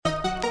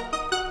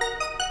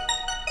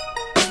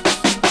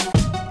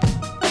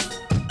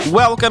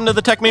Welcome to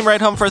the Tech Meme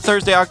Ride Home for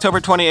Thursday, October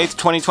 28th,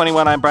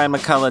 2021. I'm Brian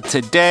McCullough.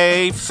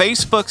 Today,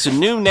 Facebook's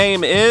new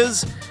name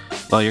is...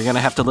 Well, you're going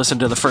to have to listen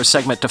to the first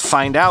segment to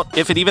find out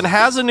if it even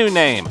has a new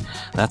name.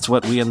 That's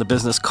what we in the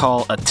business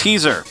call a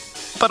teaser.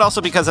 But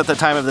also because at the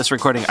time of this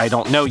recording, I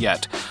don't know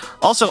yet.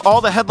 Also, all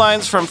the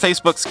headlines from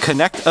Facebook's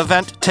Connect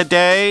event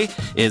today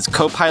is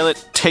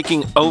Copilot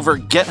taking over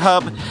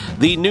GitHub,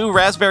 the new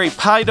Raspberry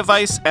Pi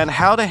device, and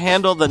how to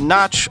handle the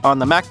notch on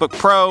the MacBook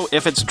Pro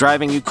if it's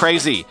driving you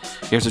crazy.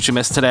 Here's what you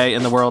missed today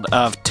in the world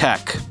of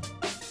tech.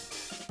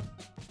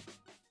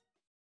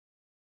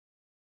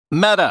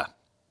 Meta.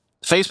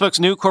 Facebook's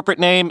new corporate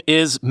name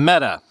is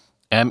Meta.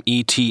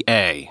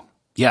 M-E-T-A.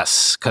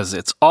 Yes, because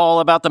it's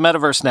all about the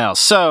metaverse now.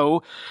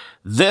 So...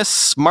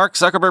 this Mark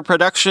Zuckerberg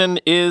production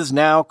is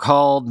now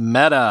called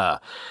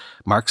Meta.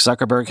 Mark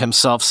Zuckerberg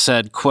himself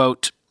said,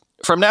 quote,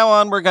 "From now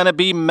on, we're going to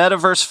be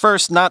metaverse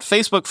first, not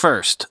Facebook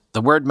first. The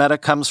word meta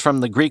comes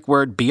from the Greek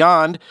word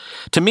beyond.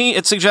 To me,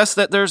 it suggests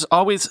that there's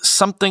always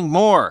something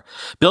more.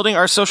 Building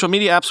our social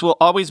media apps will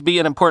always be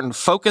an important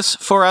focus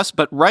for us,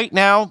 but right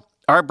now,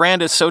 our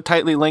brand is so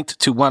tightly linked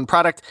to one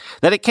product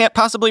that it can't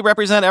possibly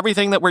represent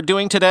everything that we're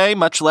doing today,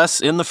 much less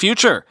in the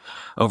future.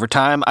 Over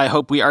time, I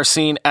hope we are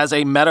seen as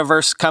a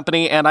metaverse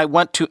company, and I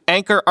want to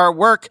anchor our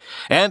work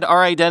and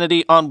our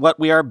identity on what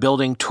we are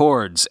building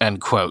towards,"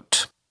 end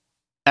quote.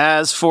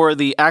 As for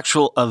the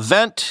actual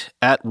event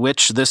at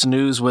which this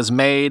news was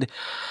made,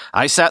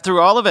 I sat through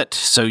all of it,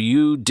 so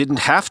you didn't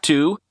have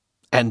to,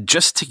 and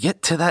just to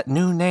get to that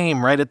new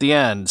name right at the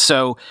end.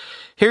 So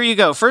here you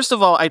go. First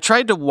of all, I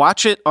tried to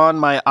watch it on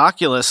my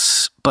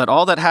Oculus, but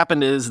all that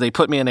happened is they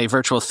put me in a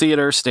virtual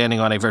theater,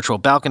 standing on a virtual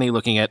balcony,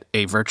 looking at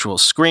a virtual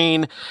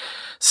screen,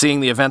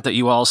 seeing the event that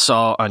you all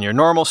saw on your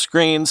normal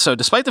screen. So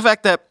despite the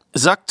fact that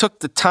Zuck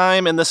took the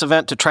time in this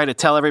event to try to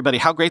tell everybody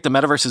how great the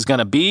metaverse is going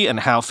to be and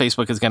how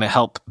Facebook is going to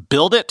help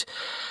build it,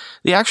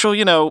 the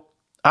actual,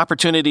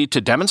 opportunity to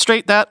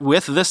demonstrate that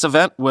with this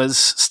event was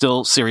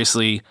still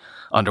seriously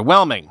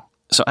underwhelming.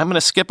 So I'm going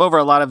to skip over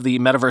a lot of the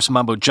metaverse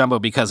mumbo-jumbo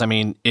because,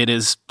 it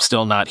is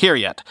still not here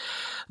yet.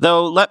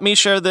 Though, let me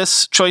share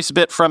this choice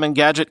bit from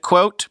Engadget,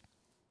 quote,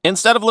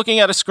 "Instead of looking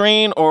at a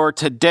screen or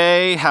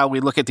today how we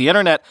look at the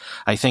internet,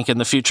 I think in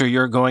the future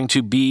you're going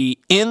to be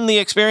in the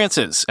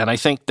experiences, and I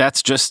think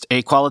that's just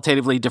a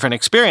qualitatively different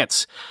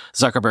experience,"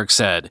 Zuckerberg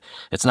said.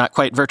 "It's not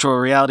quite virtual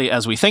reality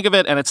as we think of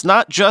it, and it's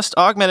not just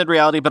augmented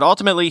reality, but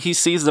ultimately he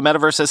sees the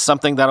metaverse as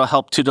something that'll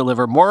help to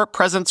deliver more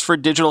presence for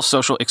digital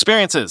social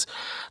experiences,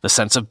 the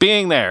sense of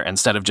being there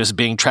instead of just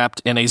being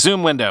trapped in a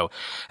Zoom window.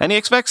 And he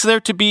expects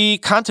there to be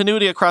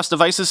continuity across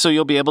devices so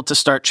you'll be able to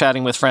start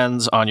chatting with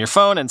friends on your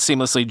phone and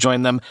seamlessly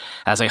join them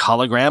as a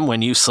hologram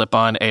when you slip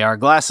on AR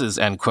glasses,"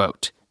 end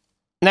quote.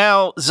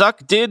 Now,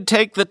 Zuck did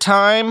take the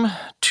time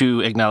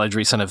to acknowledge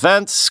recent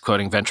events,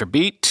 quoting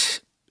VentureBeat.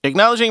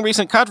 Acknowledging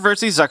recent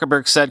controversies,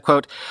 Zuckerberg said,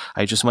 quote,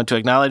 "I just want to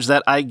acknowledge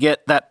that I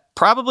get that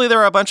probably there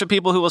are a bunch of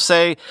people who will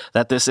say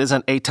that this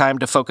isn't a time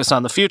to focus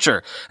on the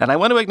future. And I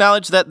want to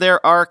acknowledge that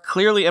there are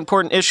clearly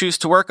important issues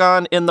to work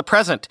on in the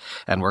present.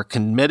 And we're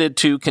committed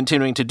to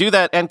continuing to do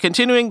that and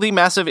continuing the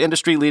massive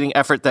industry-leading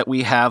effort that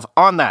we have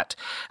on that.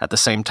 At the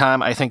same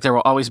time, I think there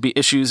will always be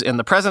issues in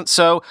the present,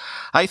 so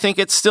I think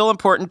it's still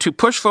important to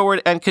push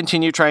forward and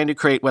continue trying to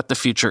create what the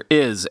future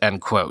is,"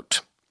 end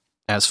quote.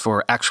 As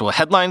for actual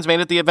headlines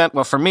made at the event,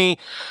 well, for me,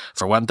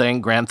 for one thing,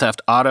 Grand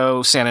Theft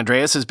Auto San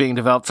Andreas is being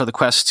developed for the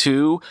Quest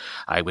 2.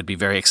 I would be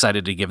very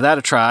excited to give that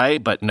a try,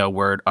 but no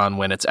word on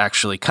when it's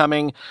actually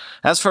coming.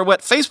 As for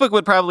what Facebook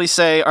would probably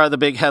say are the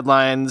big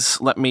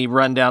headlines, let me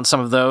run down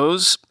some of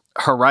those.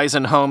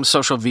 Horizon Home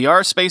social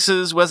VR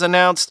spaces was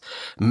announced.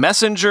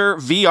 Messenger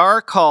VR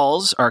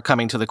calls are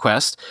coming to the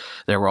Quest.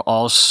 There were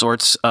all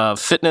sorts of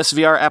fitness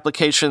VR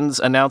applications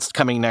announced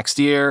coming next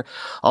year.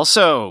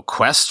 Also,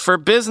 Quest for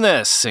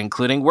Business,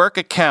 including work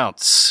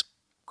accounts.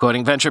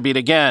 Quoting VentureBeat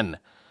again.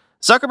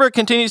 Zuckerberg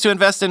continues to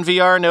invest in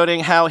VR,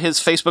 noting how his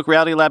Facebook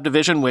Reality Lab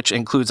division, which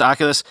includes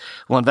Oculus,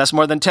 will invest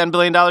more than $10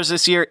 billion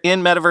this year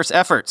in metaverse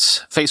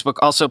efforts. Facebook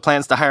also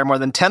plans to hire more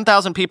than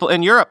 10,000 people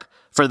in Europe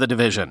for the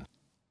division.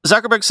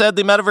 Zuckerberg said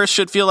the metaverse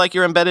should feel like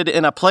you're embedded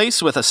in a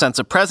place with a sense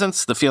of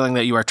presence, the feeling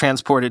that you are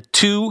transported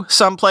to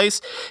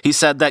someplace. He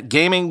said that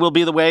gaming will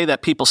be the way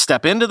that people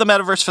step into the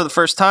metaverse for the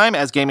first time,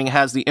 as gaming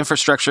has the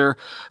infrastructure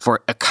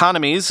for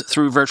economies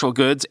through virtual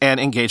goods and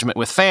engagement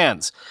with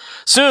fans.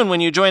 Soon, when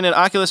you join an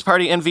Oculus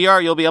party in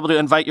VR, you'll be able to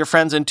invite your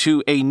friends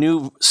into a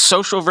new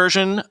social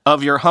version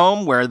of your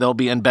home where they'll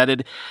be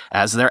embedded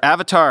as their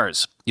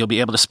avatars. You'll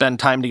be able to spend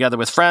time together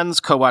with friends,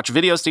 co-watch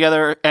videos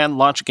together, and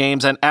launch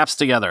games and apps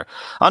together.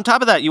 On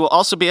top of that, you will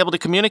also be able to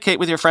communicate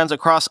with your friends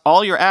across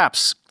all your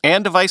apps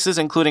and devices,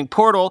 including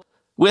Portal,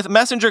 with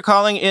Messenger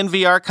calling in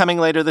VR coming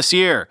later this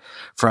year.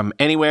 From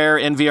anywhere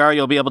in VR,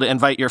 you'll be able to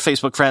invite your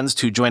Facebook friends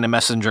to join a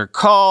Messenger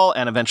call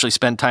and eventually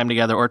spend time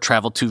together or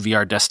travel to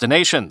VR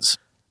destinations.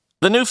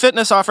 The new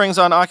fitness offerings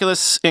on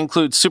Oculus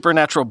include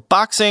Supernatural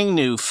Boxing,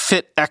 new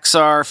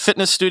FitXR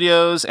fitness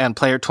studios, and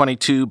Player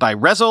 22 by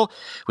Rezzil,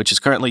 which is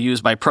currently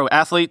used by pro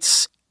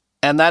athletes.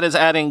 and that is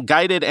adding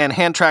guided and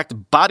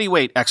hand-tracked body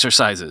weight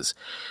exercises.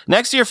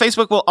 Next year,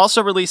 Facebook will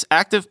also release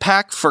Active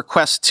Pack for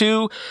Quest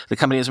 2. The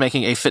company is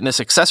making a fitness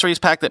accessories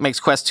pack that makes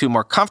Quest 2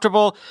 more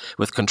comfortable,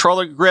 with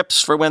controller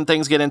grips for when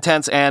things get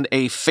intense and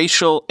a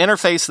facial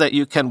interface that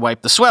you can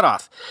wipe the sweat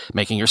off,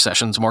 making your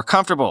sessions more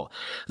comfortable.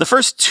 The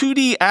first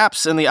 2D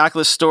apps in the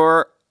Oculus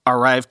Store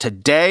arrived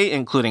today,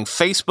 including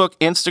Facebook,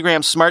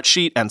 Instagram,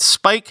 Smartsheet, and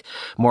Spike.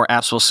 More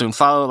apps will soon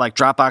follow, like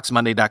Dropbox,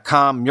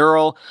 Monday.com,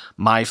 Mural,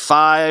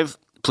 My5,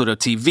 Pluto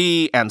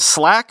TV, and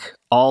Slack,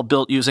 all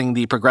built using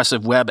the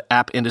progressive web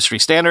app industry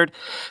standard.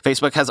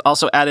 Facebook has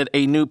also added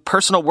a new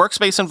personal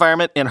workspace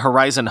environment in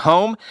Horizon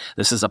Home.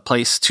 This is a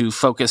place to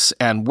focus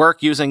and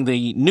work using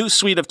the new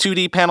suite of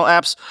 2D panel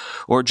apps,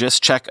 or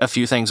just check a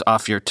few things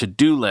off your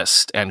to-do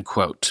list, end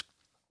quote.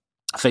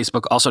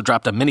 Facebook also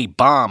dropped a mini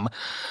bomb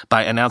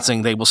by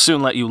announcing they will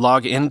soon let you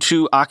log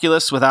into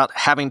Oculus without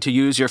having to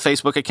use your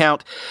Facebook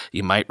account.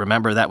 You might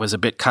remember that was a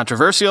bit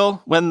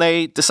controversial when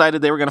they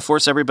decided they were going to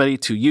force everybody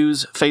to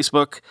use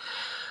Facebook.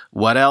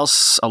 What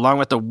else? Along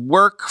with the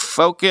work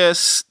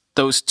focus,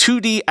 those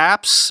 2D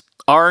apps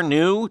are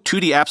new.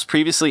 2D apps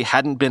previously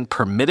hadn't been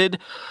permitted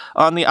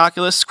on the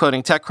Oculus,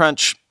 quoting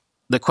TechCrunch.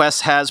 The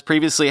Quest has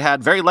previously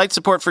had very light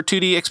support for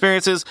 2D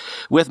experiences,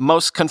 with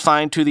most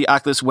confined to the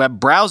Oculus web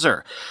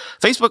browser.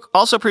 Facebook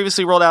also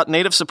previously rolled out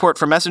native support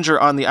for Messenger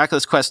on the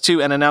Oculus Quest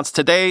 2 and announced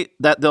today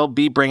that they'll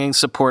be bringing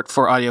support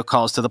for audio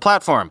calls to the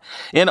platform.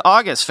 In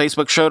August,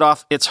 Facebook showed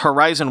off its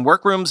Horizon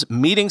Workrooms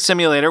meeting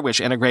simulator,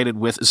 which integrated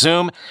with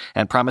Zoom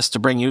and promised to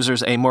bring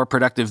users a more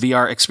productive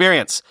VR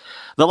experience.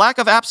 The lack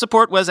of app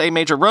support was a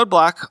major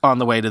roadblock on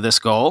the way to this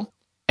goal.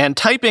 And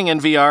typing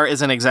in VR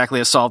isn't exactly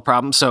a solved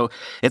problem, so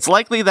it's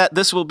likely that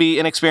this will be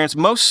an experience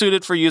most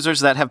suited for users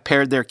that have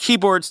paired their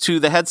keyboards to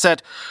the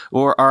headset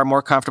or are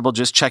more comfortable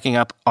just checking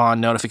up on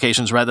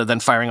notifications rather than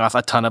firing off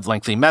a ton of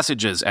lengthy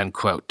messages, end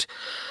quote.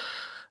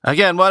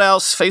 Again, what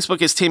else?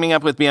 Facebook is teaming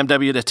up with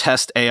BMW to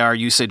test AR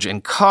usage in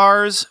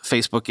cars.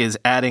 Facebook is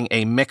adding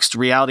a mixed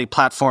reality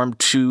platform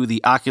to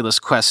the Oculus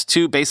Quest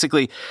 2.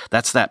 Basically,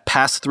 that's that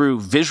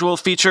pass-through visual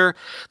feature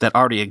that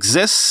already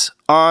exists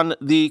on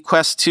the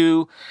Quest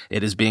 2.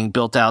 It is being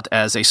built out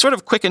as a sort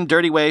of quick and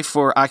dirty way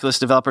for Oculus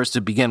developers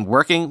to begin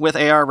working with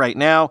AR right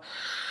now.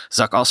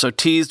 Zuck also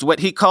teased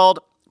what he called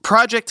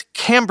Project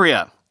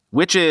Cambria,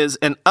 which is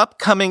an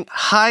upcoming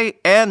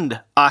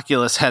high-end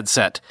Oculus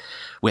headset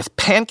with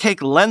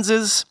pancake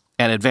lenses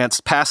and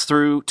advanced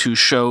pass-through to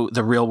show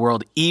the real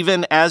world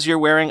even as you're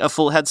wearing a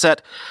full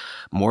headset.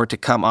 More to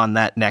come on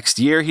that next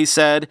year, he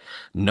said.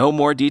 No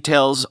more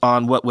details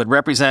on what would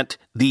represent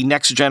the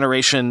next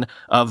generation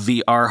of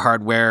VR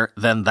hardware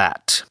than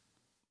that.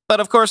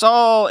 But of course,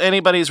 all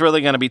anybody's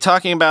really going to be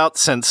talking about,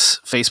 since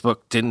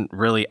Facebook didn't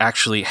really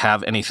actually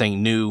have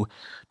anything new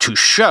to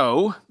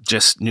show,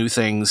 just new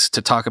things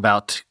to talk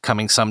about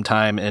coming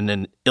sometime in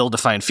an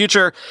ill-defined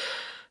future,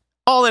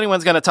 all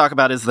anyone's going to talk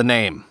about is the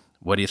name.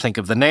 What do you think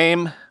of the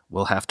name?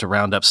 We'll have to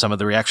round up some of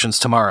the reactions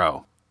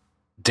tomorrow.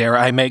 Dare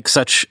I make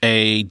such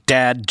a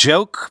dad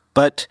joke?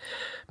 But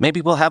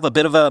maybe we'll have a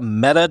bit of a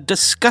meta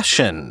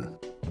discussion.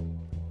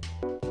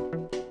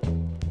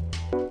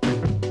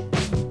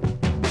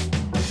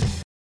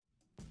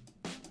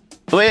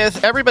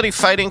 With everybody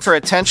fighting for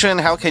attention,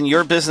 how can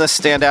your business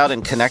stand out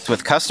and connect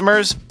with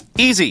customers?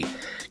 Easy.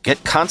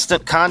 Get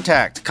Constant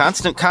Contact.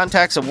 Constant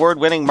Contact's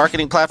award-winning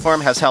marketing platform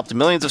has helped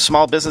millions of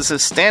small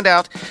businesses stand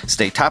out,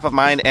 stay top of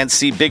mind, and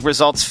see big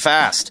results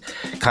fast.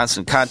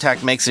 Constant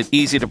Contact makes it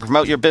easy to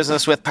promote your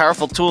business with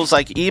powerful tools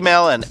like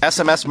email and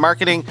SMS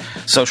marketing,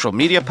 social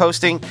media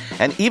posting,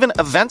 and even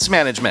events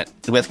management.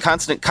 With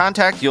Constant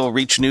Contact, you'll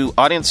reach new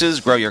audiences,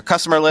 grow your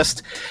customer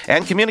list,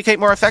 and communicate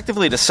more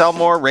effectively to sell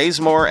more,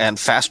 raise more, and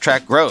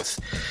fast-track growth.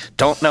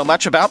 Don't know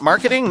much about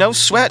marketing? No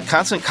sweat.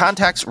 Constant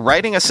Contact's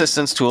writing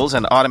assistance tools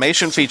and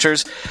automation features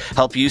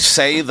help you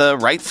say the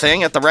right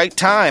thing at the right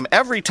time,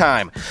 every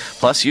time.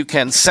 Plus, you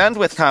can send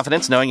with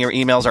confidence knowing your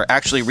emails are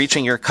actually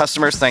reaching your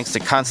customers thanks to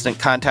Constant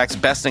Contact's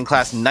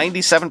best-in-class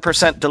 97%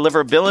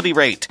 deliverability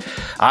rate.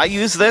 I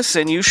use this,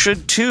 and you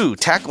should too.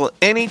 Tackle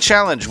any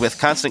challenge with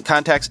Constant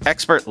Contact's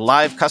expert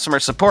live customer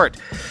support.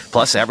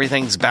 Plus,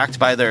 everything's backed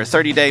by their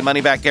 30-day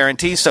money-back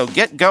guarantee, so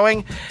get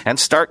going and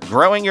start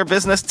growing your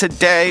business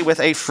today with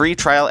a free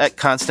trial at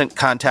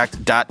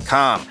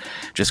ConstantContact.com.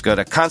 Just go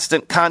to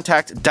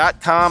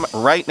ConstantContact.com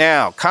right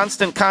now.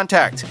 Constant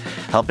Contact,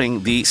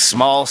 helping the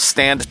small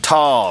stand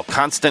tall.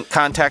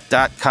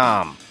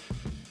 ConstantContact.com.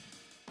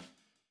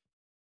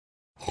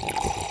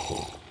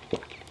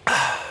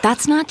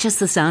 That's not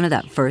just the sound of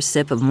that first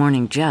sip of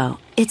Morning Joe.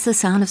 It's the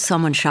sound of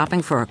someone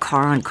shopping for a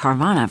car on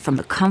Carvana from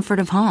the comfort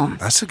of home.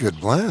 That's a good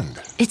blend.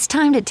 It's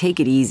time to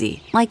take it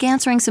easy, like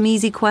answering some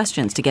easy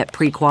questions to get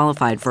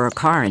pre-qualified for a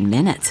car in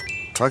minutes.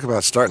 Talk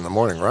about starting the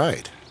morning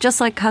right.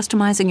 Just like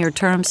customizing your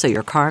terms so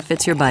your car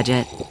fits your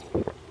budget.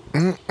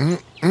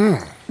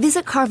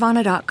 Visit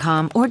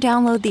Carvana.com or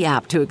download the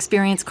app to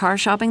experience car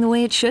shopping the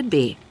way it should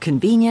be.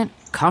 Convenient,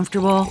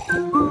 comfortable.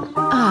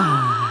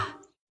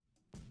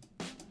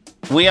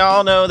 We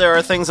all know there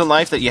are things in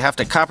life that you have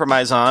to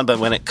compromise on, but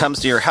when it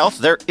comes to your health,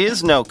 there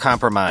is no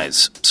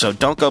compromise. So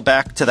don't go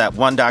back to that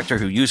one doctor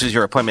who uses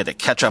your appointment to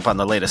catch up on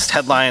the latest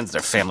headlines,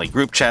 their family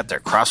group chat, their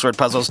crossword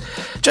puzzles,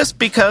 just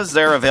because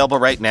they're available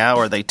right now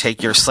or they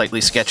take your slightly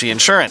sketchy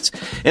insurance.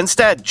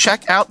 Instead,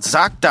 check out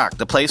ZocDoc,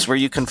 the place where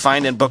you can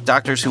find and book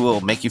doctors who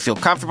will make you feel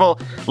comfortable,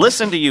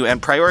 listen to you,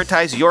 and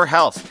prioritize your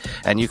health.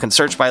 And you can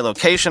search by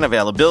location,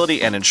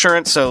 availability, and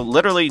insurance, so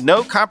literally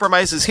no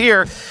compromises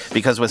here,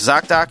 because with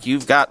ZocDoc,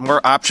 you've got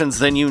more options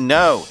than you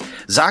know.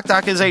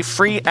 ZocDoc is a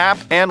free app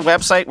and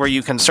website where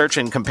you can search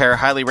and compare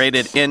highly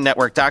rated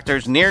in-network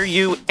doctors near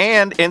you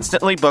and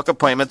instantly book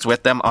appointments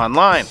with them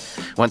online.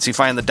 Once you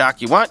find the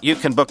doc you want, you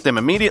can book them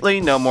immediately,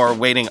 no more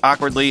waiting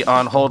awkwardly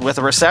on hold with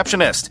a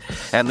receptionist.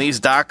 And these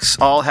docs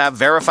all have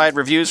verified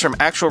reviews from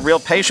actual real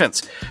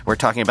patients. We're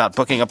talking about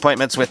booking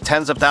appointments with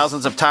tens of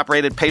thousands of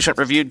top-rated,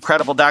 patient-reviewed,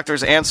 credible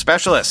doctors and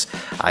specialists.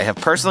 I have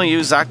personally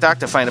used ZocDoc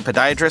to find a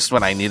podiatrist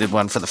when I needed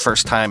one for the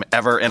first time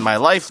ever in my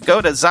life.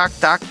 Go to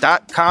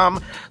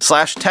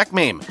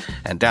ZocDoc.com/TechMeme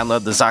and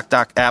download the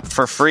ZocDoc app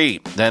for free.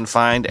 Then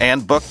find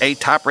and book a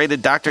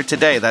top-rated doctor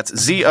today. That's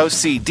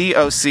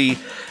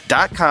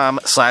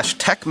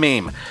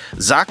ZocDoc.com/TechMeme.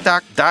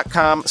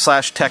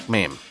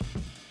 ZocDoc.com/TechMeme.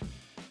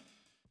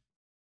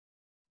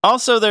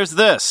 Also, there's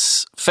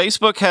this.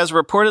 Facebook has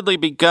reportedly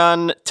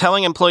begun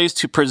telling employees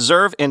to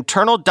preserve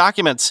internal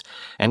documents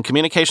and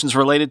communications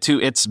related to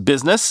its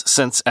business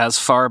since as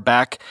far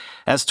back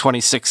as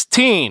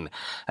 2016,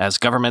 as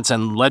governments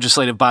and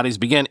legislative bodies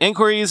begin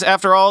inquiries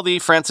after all the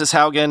Frances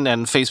Haugen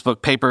and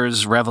Facebook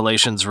Papers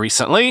revelations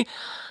recently.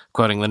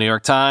 Quoting the New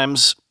York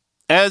Times,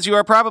 "As you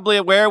are probably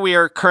aware, we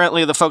are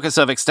currently the focus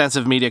of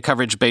extensive media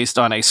coverage based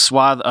on a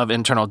swath of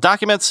internal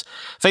documents,"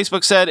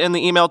 Facebook said in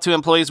the email to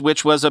employees,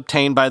 which was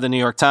obtained by the New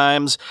York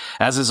Times.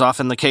 As is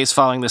often the case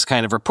following this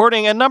kind of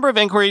reporting, a number of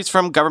inquiries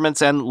from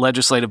governments and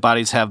legislative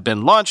bodies have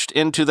been launched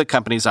into the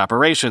company's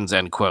operations,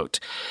 end quote.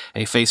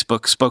 A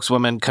Facebook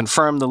spokeswoman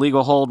confirmed the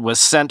legal hold was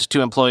sent to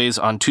employees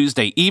on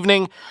Tuesday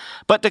evening,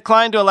 but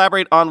declined to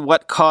elaborate on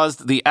what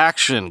caused the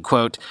action.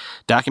 Quote,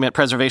 "Document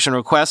preservation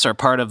requests are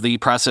part of the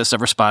process of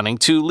responding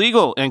to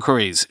legal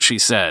inquiries," she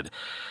said.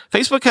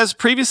 Facebook has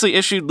previously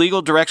issued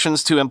legal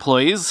directions to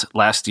employees.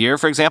 Last year,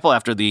 for example,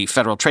 after the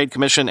Federal Trade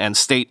Commission and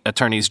state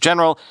attorneys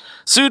general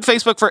sued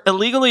Facebook for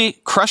illegally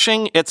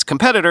crushing its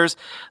competitors,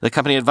 the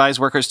company advised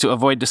workers to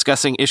avoid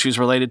discussing issues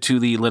related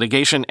to the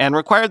litigation and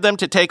required them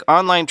to take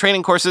online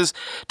training courses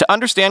to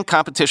understand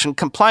competition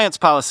compliance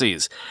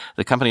policies.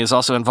 The company is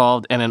also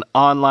involved in an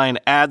online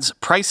ads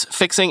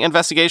price-fixing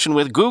investigation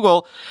with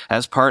Google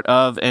as part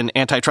of an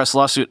antitrust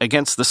lawsuit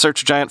against the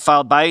search giant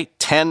filed by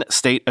 10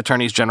 state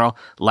attorneys general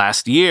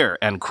last year.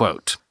 End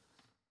quote.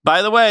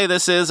 By the way,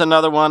 this is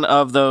another one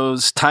of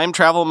those time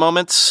travel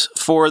moments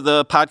for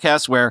the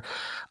podcast where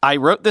I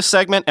wrote this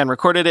segment and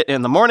recorded it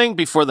in the morning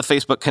before the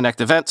Facebook Connect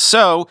event.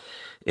 So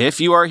if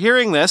you are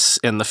hearing this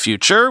in the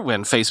future,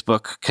 when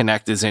Facebook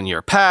Connect is in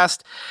your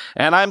past,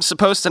 and I'm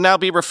supposed to now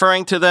be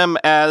referring to them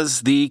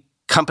as the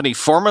company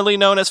formerly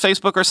known as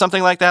Facebook or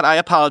something like that, I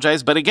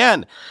apologize. But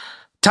again,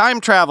 time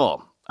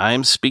travel.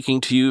 I'm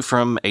speaking to you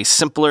from a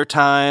simpler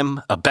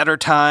time, a better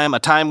time, a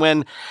time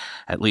when,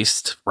 at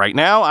least right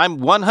now, I'm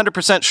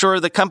 100% sure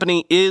the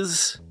company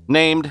is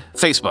named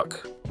Facebook.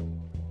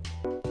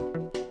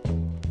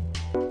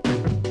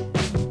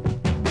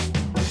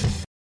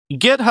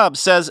 GitHub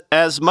says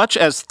as much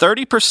as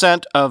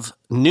 30% of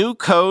new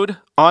code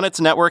on its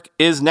network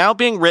is now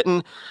being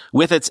written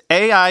with its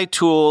AI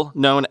tool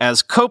known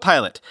as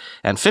Copilot.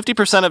 And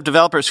 50% of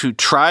developers who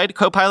tried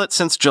Copilot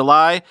since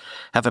July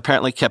have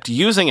apparently kept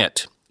using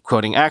it.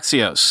 Quoting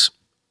Axios,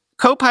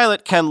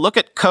 Copilot can look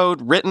at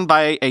code written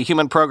by a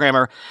human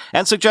programmer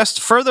and suggest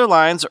further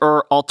lines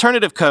or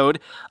alternative code,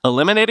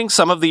 eliminating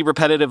some of the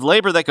repetitive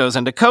labor that goes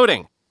into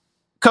coding.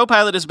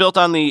 Copilot is built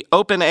on the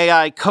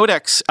OpenAI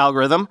Codex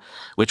algorithm,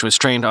 which was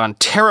trained on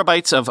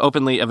terabytes of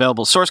openly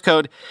available source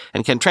code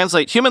and can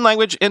translate human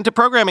language into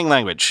programming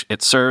language.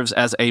 It serves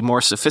as a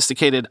more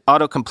sophisticated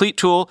autocomplete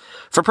tool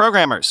for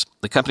programmers.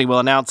 The company will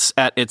announce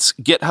at its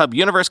GitHub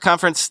Universe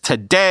conference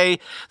today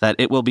that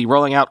it will be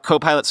rolling out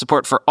Copilot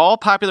support for all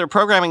popular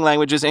programming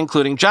languages,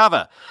 including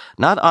Java.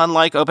 Not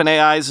unlike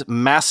OpenAI's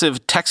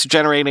massive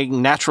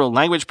text-generating natural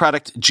language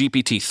product,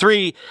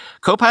 GPT-3,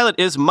 Copilot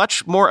is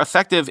much more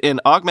effective in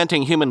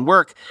augmenting human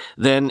work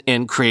than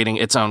in creating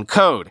its own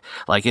code.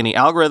 Like any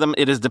algorithm,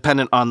 it is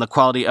dependent on the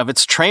quality of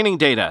its training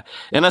data.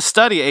 In a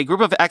study, a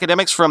group of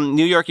academics from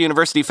New York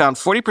University found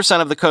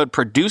 40% of the code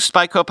produced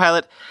by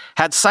Copilot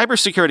had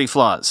cybersecurity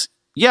flaws.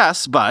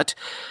 Yes, but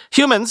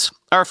humans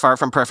are far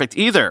from perfect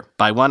either.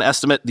 By one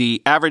estimate,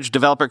 the average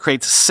developer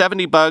creates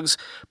 70 bugs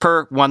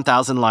per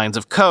 1,000 lines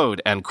of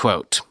code, end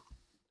quote.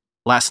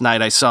 Last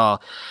night I saw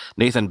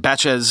Nathan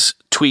Batch's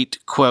tweet,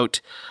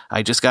 quote,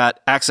 "I just got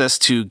access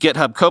to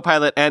GitHub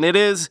Copilot and it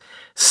is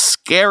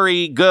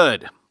scary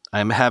good.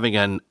 I'm having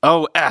an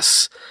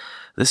OS.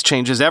 This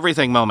changes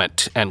everything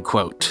moment," end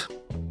quote.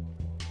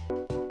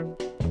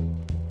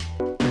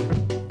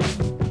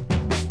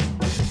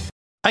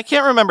 I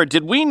can't remember,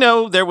 did we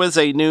know there was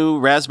a new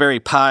Raspberry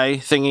Pi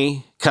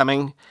thingy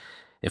coming?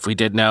 If we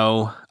did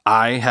know,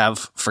 I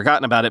have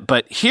forgotten about it,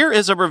 but here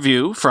is a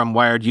review from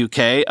Wired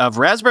UK of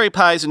Raspberry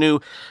Pi's new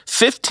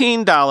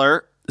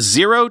 $15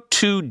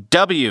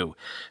 02W,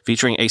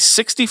 featuring a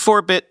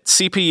 64-bit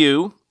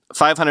CPU,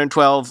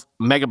 512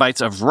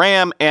 megabytes of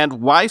RAM, and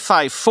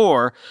Wi-Fi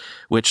 4,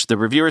 which the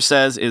reviewer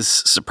says is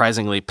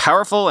surprisingly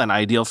powerful and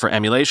ideal for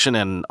emulation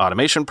and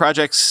automation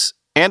projects,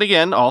 and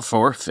again, all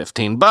for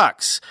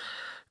 $15.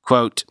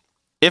 Quote,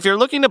 if you're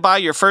looking to buy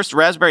your first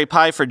Raspberry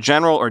Pi for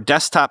general or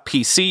desktop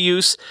PC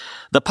use,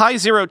 the Pi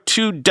Zero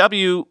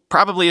 2W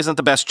probably isn't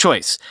the best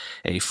choice.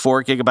 A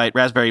 4GB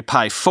Raspberry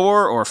Pi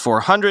 4 or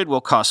 400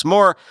 will cost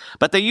more,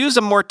 but they use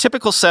a more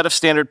typical set of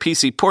standard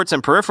PC ports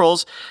and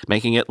peripherals,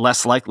 making it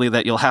less likely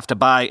that you'll have to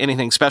buy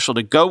anything special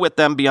to go with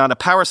them beyond a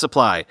power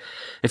supply.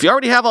 If you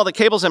already have all the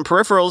cables and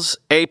peripherals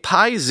a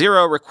Pi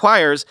Zero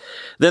requires,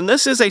 then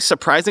this is a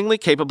surprisingly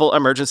capable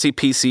emergency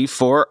PC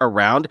for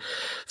around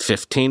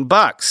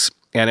 $15.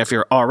 And if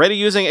you're already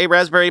using a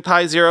Raspberry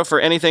Pi Zero for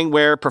anything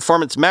where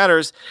performance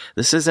matters,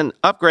 this is an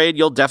upgrade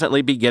you'll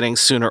definitely be getting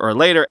sooner or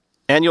later,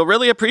 and you'll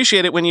really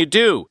appreciate it when you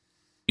do.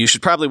 You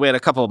should probably wait a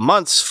couple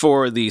months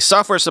for the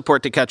software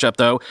support to catch up,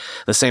 though.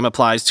 The same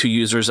applies to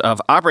users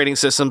of operating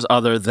systems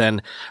other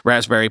than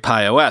Raspberry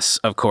Pi OS,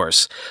 of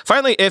course.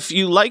 Finally, if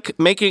you like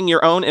making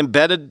your own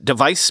embedded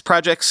device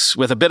projects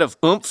with a bit of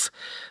oomph,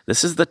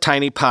 this is the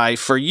Tiny Pi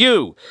for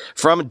you.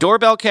 From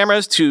doorbell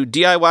cameras to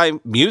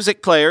DIY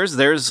music players,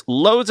 there's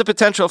loads of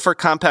potential for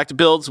compact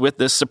builds with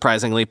this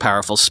surprisingly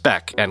powerful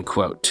spec, end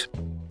quote.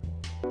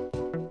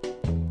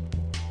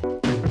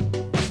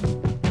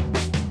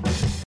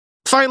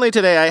 Finally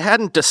today, I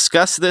hadn't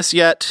discussed this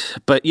yet,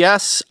 but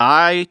yes,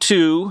 I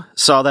too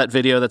saw that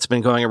video that's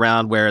been going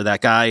around where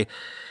that guy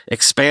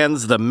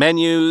expands the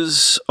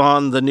menus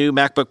on the new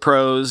MacBook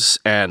Pros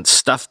and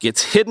stuff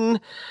gets hidden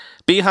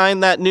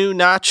behind that new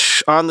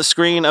notch on the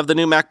screen of the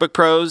new MacBook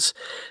Pros.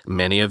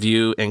 Many of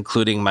you,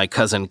 including my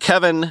cousin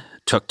Kevin,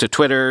 took to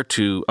Twitter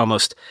to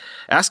almost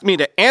ask me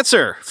to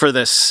answer for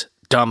this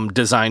dumb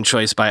design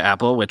choice by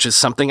Apple, which is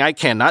something I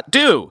cannot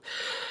do.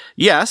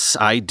 Yes,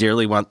 I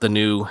dearly want the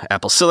new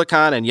Apple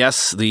Silicon, and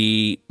yes,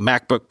 the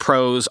MacBook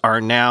Pros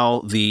are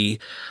now the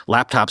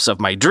laptops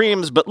of my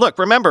dreams. But look,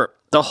 remember,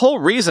 the whole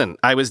reason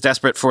I was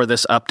desperate for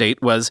this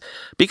update was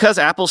because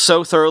Apple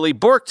so thoroughly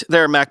borked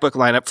their MacBook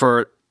lineup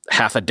for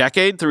half a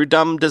decade through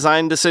dumb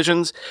design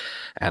decisions.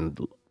 And,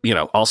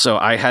 also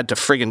I had to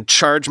friggin'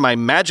 charge my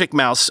Magic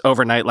Mouse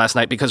overnight last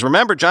night because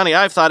remember, Johnny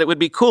Ive thought it would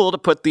be cool to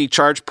put the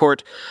charge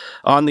port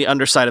on the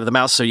underside of the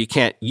mouse so you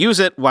can't use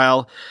it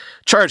while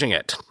charging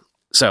it.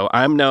 So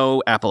I'm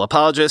no Apple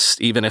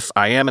apologist, even if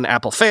I am an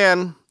Apple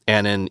fan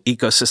and an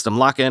ecosystem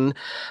lock-in.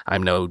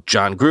 I'm no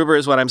John Gruber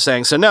is what I'm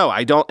saying. So no,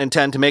 I don't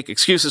intend to make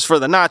excuses for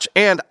the notch,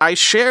 and I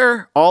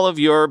share all of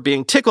your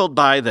being tickled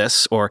by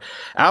this or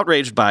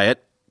outraged by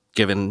it,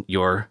 given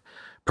your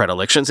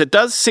predilections. It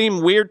does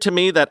seem weird to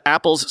me that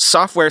Apple's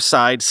software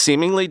side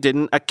seemingly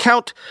didn't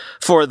account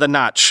for the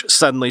notch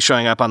suddenly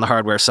showing up on the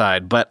hardware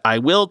side, but I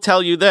will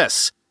tell you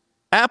this.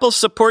 Apple's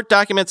support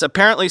documents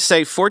apparently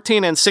say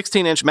 14 and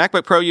 16-inch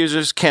MacBook Pro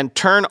users can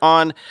turn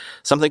on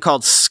something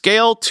called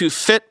Scale to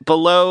Fit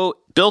Below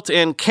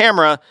built-in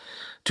camera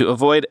to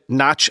avoid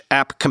notch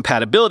app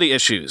compatibility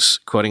issues,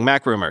 quoting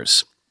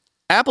MacRumors.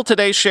 Apple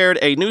today shared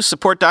a new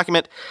support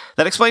document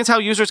that explains how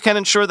users can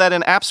ensure that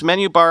an app's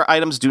menu bar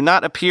items do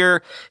not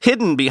appear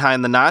hidden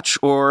behind the notch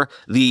or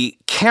the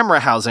camera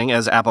housing,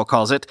 as Apple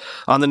calls it,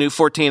 on the new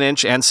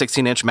 14-inch and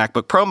 16-inch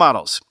MacBook Pro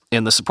models.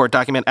 In the support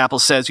document, Apple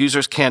says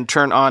users can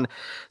turn on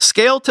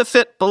Scale to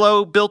Fit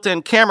Below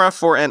built-in camera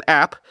for an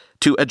app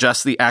to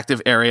adjust the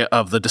active area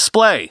of the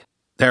display,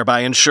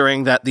 thereby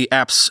ensuring that the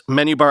app's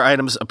menu bar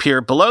items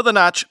appear below the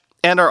notch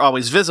and are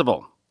always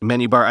visible.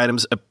 Menu bar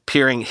items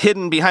appearing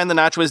hidden behind the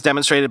notch was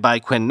demonstrated by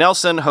Quinn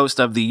Nelson, host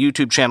of the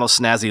YouTube channel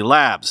Snazzy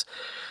Labs.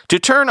 To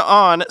turn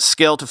on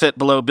Scale to Fit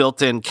Below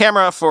built-in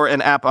camera for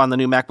an app on the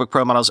new MacBook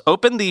Pro models,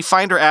 open the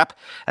Finder app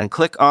and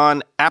click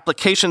on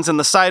Applications in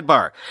the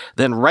sidebar.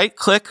 Then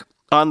right-click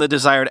on the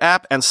desired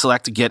app and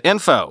select Get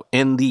Info.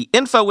 In the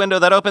info window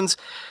that opens,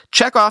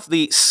 check off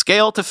the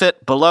Scale to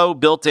Fit Below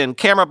built-in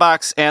camera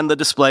box, and the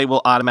display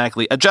will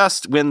automatically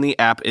adjust when the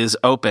app is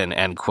open,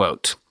 end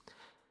quote.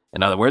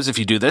 In other words, if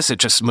you do this, it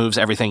just moves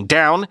everything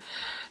down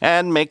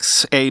and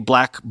makes a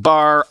black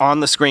bar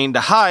on the screen to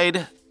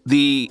hide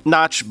the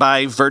notch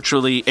by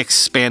virtually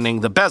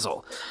expanding the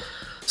bezel.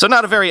 So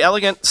not a very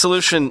elegant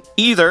solution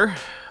either,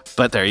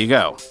 but there you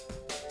go.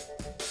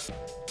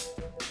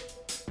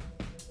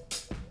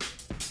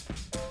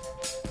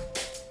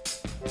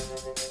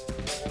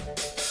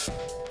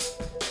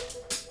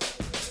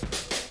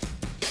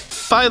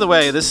 By the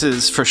way, this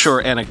is for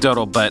sure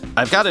anecdotal, but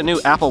I've got a new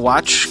Apple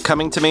Watch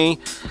coming to me,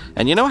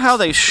 and you know how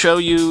they show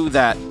you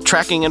that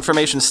tracking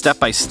information step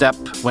by step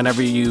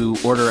whenever you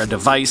order a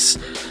device?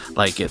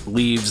 Like it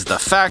leaves the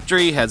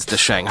factory, heads to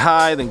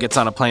Shanghai, then gets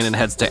on a plane and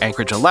heads to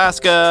Anchorage,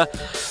 Alaska,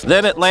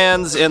 then it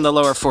lands in the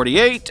lower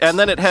 48, and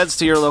then it heads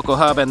to your local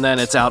hub, and then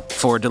it's out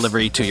for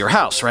delivery to your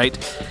house, right?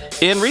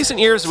 In recent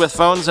years, with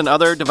phones and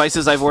other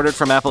devices I've ordered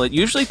from Apple, it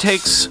usually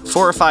takes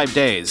 4 or 5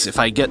 days. If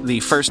I get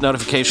the first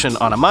notification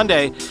on a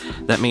Monday,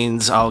 that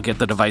means I'll get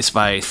the device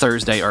by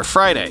Thursday or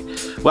Friday.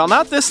 Well,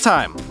 not this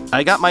time.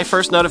 I got my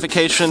first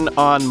notification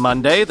on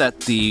Monday that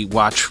the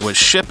watch was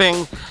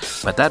shipping,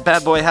 but that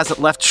bad boy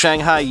hasn't left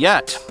Shanghai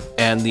yet.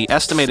 And the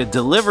estimated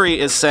delivery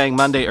is saying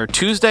Monday or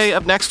Tuesday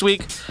of next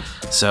week.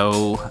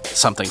 So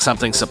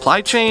something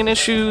supply chain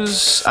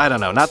issues? I don't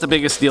know. Not the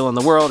biggest deal in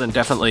the world and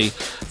definitely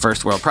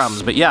first world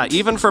problems. But yeah,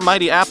 even for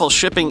mighty Apple,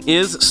 shipping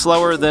is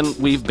slower than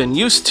we've been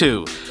used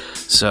to.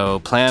 So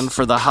plan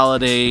for the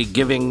holiday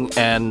giving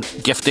and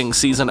gifting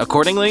season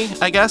accordingly,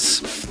 I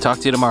guess. Talk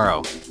to you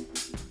tomorrow.